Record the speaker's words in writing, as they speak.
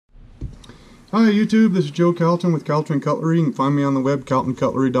Hi YouTube, this is Joe Calton with Calton Cutlery. You can find me on the web,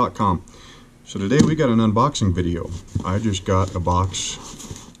 caltoncutlery.com. So today we got an unboxing video. I just got a box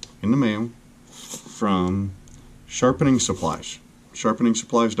in the mail from Sharpening Supplies,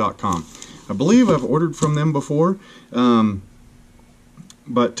 sharpeningsupplies.com. I believe I've ordered from them before, but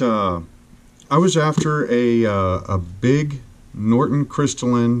I was after a big Norton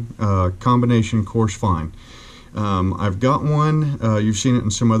crystalline combination coarse fine. I've got one, you've seen it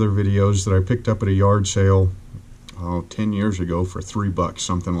in some other videos, that I picked up at a yard sale 10 years ago for $3,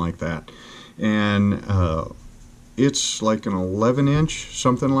 something like that. And it's like an 11-inch,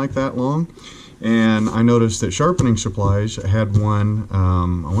 something like that long. And I noticed that Sharpening Supplies had one,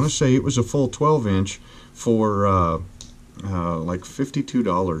 I want to say it was a full 12-inch for like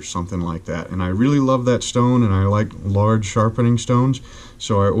 $52, something like that. And I really love that stone, and I like large sharpening stones,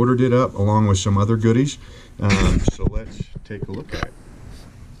 so I ordered it up along with some other goodies. So let's take a look at it.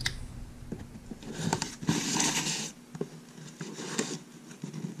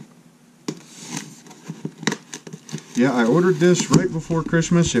 Yeah, I ordered this right before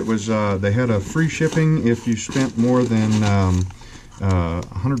Christmas. It was they had a free shipping if you spent more than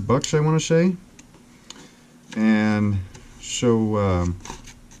 $100, I want to say. And so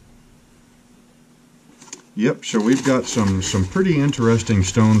yep, so we've got some pretty interesting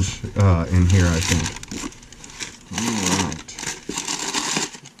stones in here, I think. Alright.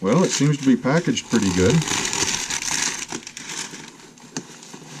 Well, it seems to be packaged pretty good.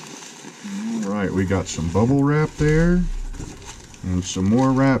 Alright, we got some bubble wrap there, and some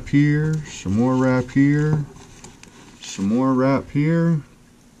more wrap here, some more wrap here, some more wrap here,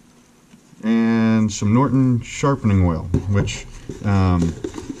 and some Norton sharpening oil, which I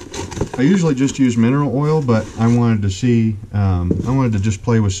usually just use mineral oil, but I wanted to see, I wanted to just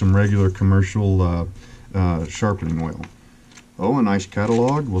play with some regular commercial sharpening oil. Oh, a nice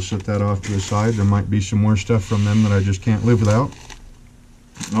catalog. We'll set that off to the side. There might be some more stuff from them that I just can't live without.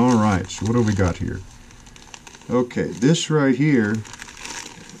 Alright, so what do we got here? Okay, this right here,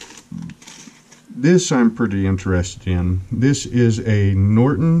 this I'm pretty interested in. This is a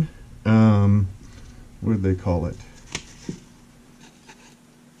Norton, what do they call it?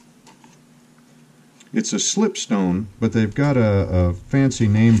 It's a slipstone, but they've got a fancy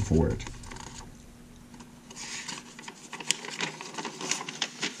name for it.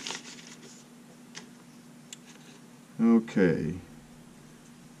 Okay,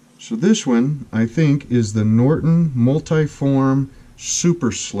 so this one I think is the Norton Multiform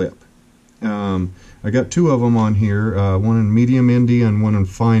Super Slip. I got two of them on here, one in medium India and one in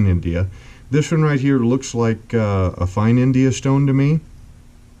fine India. This one right here looks like a fine India stone to me.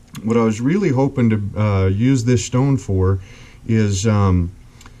 What I was really hoping to use this stone for is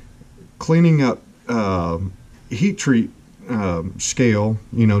cleaning up heat treat scale,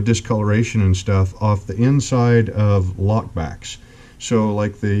 you know, discoloration and stuff off the inside of lockbacks. So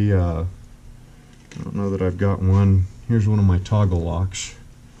like the, I don't know that I've got one. Here's one of my toggle locks.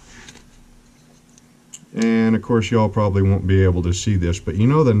 And of course y'all probably won't be able to see this, but you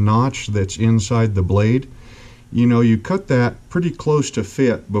know the notch that's inside the blade? You know, you cut that pretty close to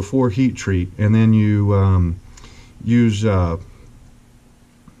fit before heat treat, and then you use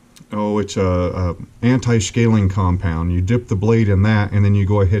it's a anti-scaling compound. You dip the blade in that, and then you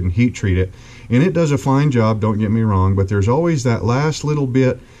go ahead and heat treat it, and it does a fine job, don't get me wrong, but there's always that last little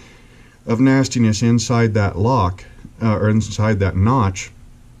bit of nastiness inside that lock, or inside that notch,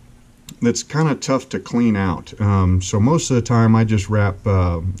 that's kind of tough to clean out. So most of the time I just wrap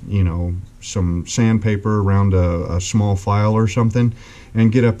you know, some sandpaper around a small file or something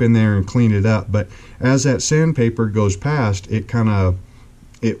and get up in there and clean it up. But as that sandpaper goes past, it kind of,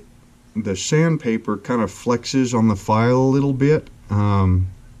 the sandpaper kind of flexes on the file a little bit.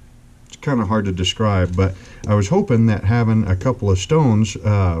 It's kind of hard to describe, but I was hoping that having a couple of stones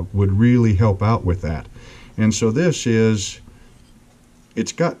would really help out with that. And so this is,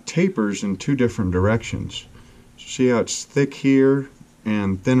 it's got tapers in two different directions. See how it's thick here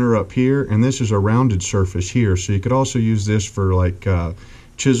and thinner up here, and this is a rounded surface here, so you could also use this for like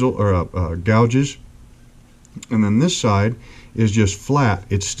chisel or gouges. And then this side is just flat.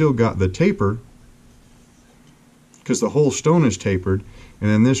 It's still got the taper because the whole stone is tapered, and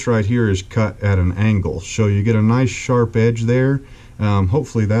then this right here is cut at an angle, so you get a nice sharp edge there.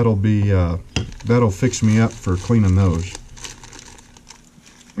 Hopefully that'll be that'll fix me up for cleaning those.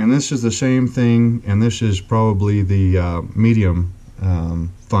 And this is the same thing, and this is probably the medium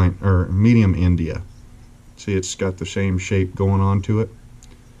fine, or medium India. See, it's got the same shape going on to it.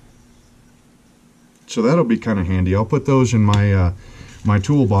 So that'll be kind of handy. I'll put those in my my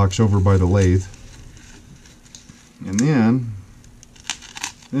toolbox over by the lathe. And then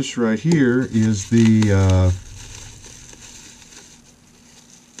This right here is the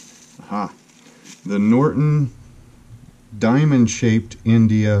the Norton diamond-shaped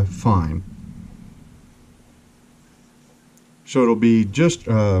India fine. So it'll be just,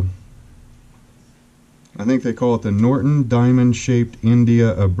 I think they call it the Norton diamond-shaped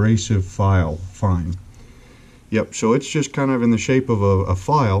India abrasive fine. Yep, so it's just kind of in the shape of a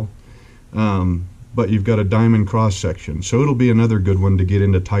file, but you've got a diamond cross section. So it'll be another good one to get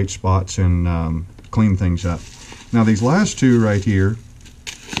into tight spots and clean things up. Now these last two right here,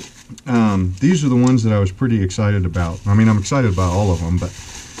 these are the ones that I was pretty excited about. I mean, I'm excited about all of them, but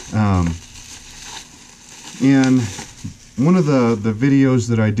in one of the videos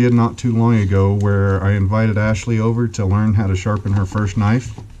that I did not too long ago where I invited Ashley over to learn how to sharpen her first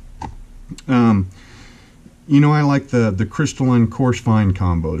knife, you know, I like the crystalline coarse fine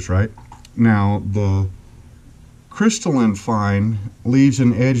combos, right? Now, the crystalline fine leaves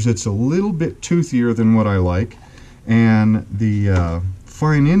an edge that's a little bit toothier than what I like, and the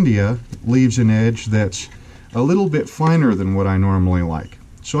fine India leaves an edge that's a little bit finer than what I normally like.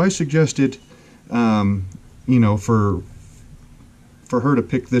 So I suggested, you know, for her to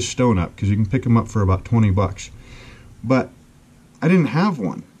pick this stone up, because you can pick them up for about 20 bucks. But I didn't have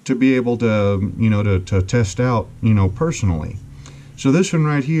one to be able to, you know, to test out, you know, personally. So this one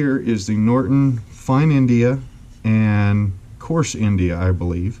right here is the Norton Fine India and Coarse India, I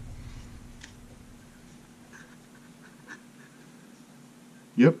believe.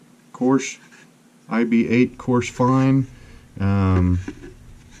 Yep, coarse, IB8 coarse fine. I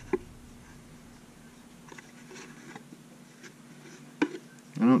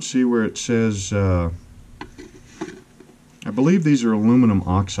don't see where it says, I believe these are aluminum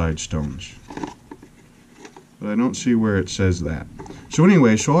oxide stones, but I don't see where it says that. So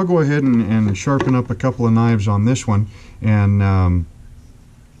anyway, so I'll go ahead and sharpen up a couple of knives on this one, and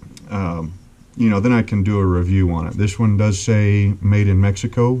you know, then I can do a review on it. This one does say made in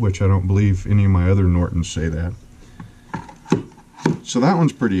Mexico, which I don't believe any of my other Nortons say that. So that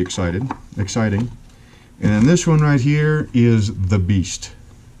one's pretty exciting. And then this one right here is the Beast.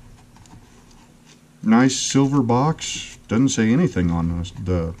 Nice silver box. Doesn't say anything on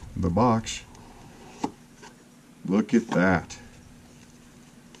the box. Look at that.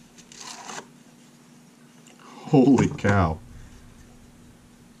 Holy cow.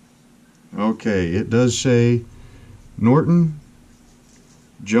 Okay, it does say Norton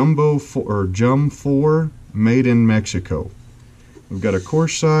Jumbo 4 or Jum 4 made in Mexico. We've got a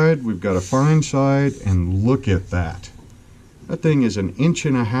coarse side, we've got a fine side, and look at that. That thing is 1.5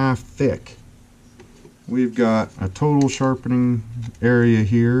 inches thick. We've got a total sharpening area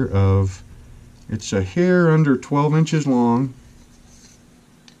here of, it's a hair under 12 inches long,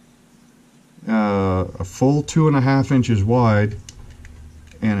 a full 2.5 inches wide,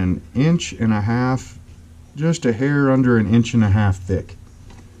 and 1.5 inches, just a hair under 1.5 inches thick.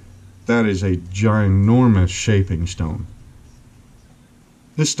 That is a ginormous shaping stone.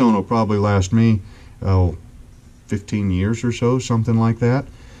 This stone will probably last me, 15 years or so, something like that.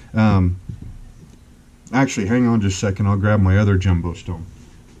 Actually, hang on just a second, I'll grab my other jumbo stone.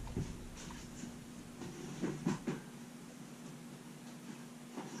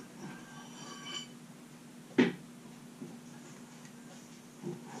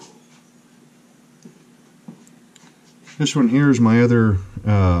 This one here is my other,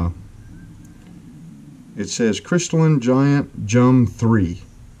 it says Crystalline Giant Jum 3. It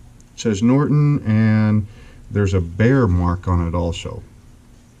says Norton, and there's a bear mark on it also.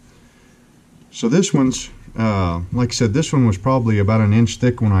 So this one's, like I said, this one was probably about 1 inch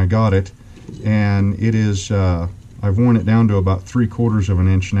thick when I got it, and it is, I've worn it down to about 3/4 of an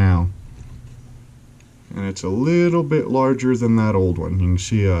inch now. And it's a little bit larger than that old one. You can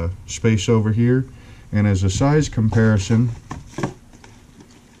see a space over here. And as a size comparison,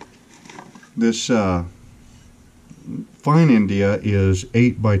 this Fine India is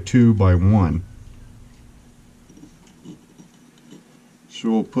 8 by 2 by 1. So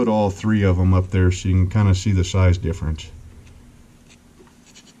we'll put all 3 of them up there so you can kind of see the size difference.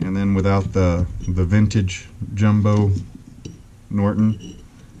 And then without the vintage jumbo Norton,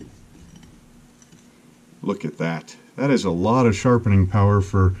 look at that. That is a lot of sharpening power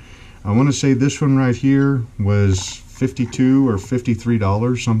for, I want to say this one right here was $52 or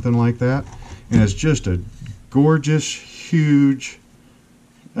 $53, something like that. And it's just a gorgeous, huge,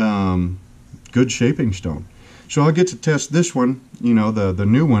 good shaping stone. So I'll get to test this one, you know, the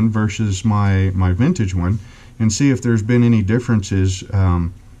new one versus my vintage one, and see if there's been any differences.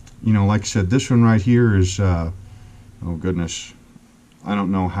 You know, like I said, this one right here is, oh goodness, I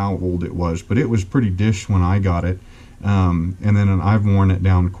don't know how old it was, but it was pretty dish when I got it. and then I've worn it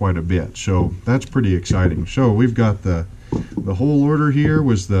down quite a bit. So that's pretty exciting. So we've got the whole order here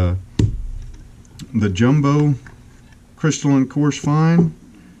was the jumbo crystalline coarse fine,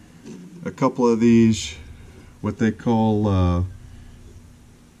 a couple of these what they call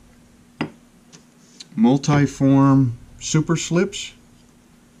multi-form super slips,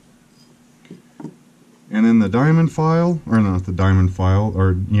 and then the diamond file, or not the diamond file,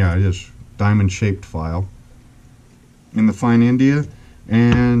 or yeah, it is diamond shaped file in the fine India,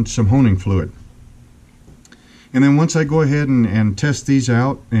 and some honing fluid. And then once I go ahead and test these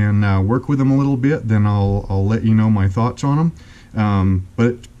out and work with them a little bit, then I'll let you know my thoughts on them.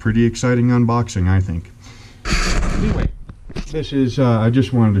 But pretty exciting unboxing, I think. Anyway, this is I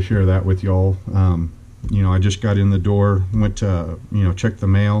just wanted to share that with y'all. You know, I just got in the door, went to check the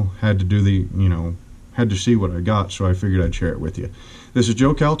mail, had to do the had to see what I got, so I figured I'd share it with you. This is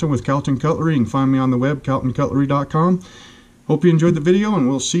Joe Calton with Calton Cutlery. You can find me on the web, caltoncutlery.com. Hope you enjoyed the video, and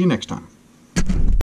we'll see you next time.